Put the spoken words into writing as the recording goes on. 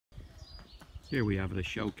Here we have the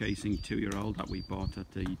showcasing 2-year-old that we bought at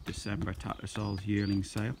the December Tattersalls yearling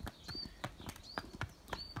sale.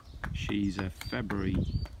 She's a February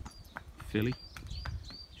filly.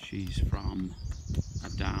 She's from a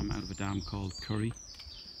dam, out of a dam called Curry.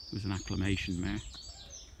 It was an acclamation mare.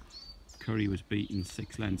 Curry was beaten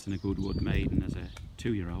 6 lengths in a Goodwood maiden as a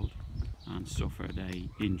 2-year-old and suffered a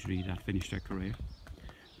injury that finished her career.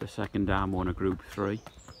 The second dam won a Group 3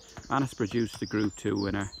 and has produced the Group 2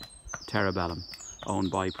 winner Terabellum,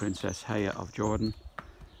 owned by Princess Haya of Jordan,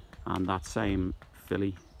 and that same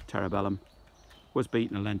filly, Terabellum, was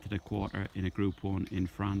beaten 1.25 lengths in a Group 1 in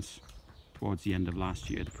France towards the end of last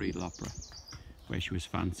year, the Prix de l'Opera, where she was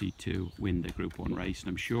fancied to win the Group 1 race. And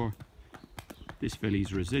I'm sure this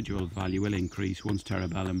filly's residual value will increase once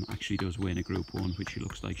Terabellum actually does win a Group 1, which she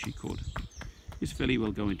looks like she could. This filly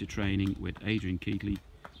will go into training with Adrian Keatley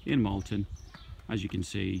in Malton. As you can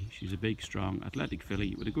see, she's a big, strong, athletic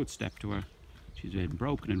filly with a good step to her. She's been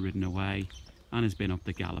broken and ridden away and has been up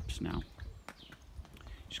the gallops now.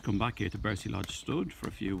 She's come back here to Bercy Lodge Stud for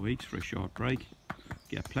a few weeks for a short break,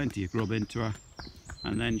 get plenty of grub into her,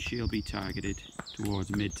 and then she'll be targeted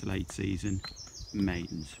towards mid to late season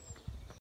maidens.